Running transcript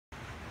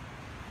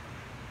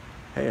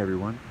Hey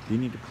everyone, do you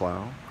need a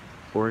plow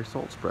or a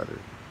salt spreader?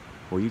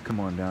 Well, you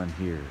come on down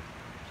here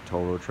to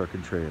Tollroad Truck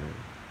and Trailer,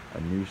 a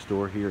new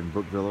store here in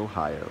Brookville,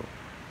 Ohio,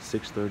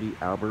 630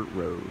 Albert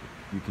Road.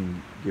 You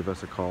can give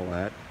us a call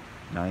at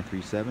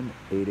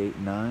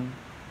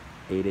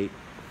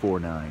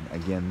 937-889-8849.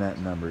 Again, that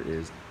number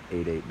is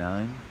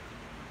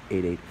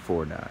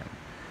 889-8849.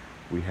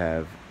 We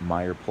have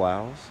Meyer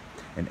plows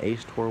and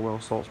Ace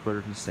Torwell salt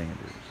spreaders and sanders.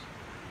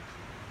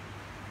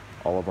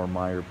 All of our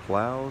Meyer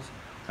plows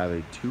have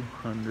a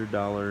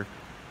 $200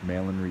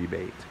 mail-in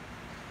rebate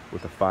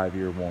with a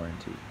 5-year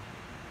warranty.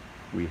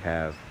 We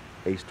have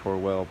Ace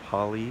Torwell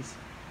polys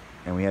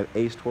and we have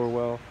Ace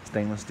Torwell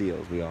stainless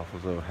steels. We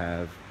also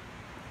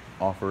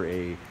offer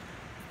a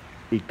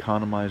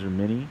economizer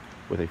mini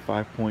with a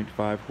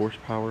 5.5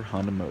 horsepower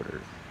Honda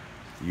motor.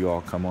 You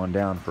all come on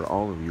down for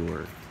all of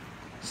your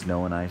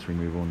snow and ice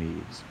removal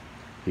needs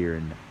here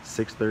in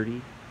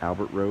 630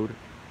 Albert Road,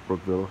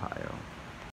 Brookville, Ohio.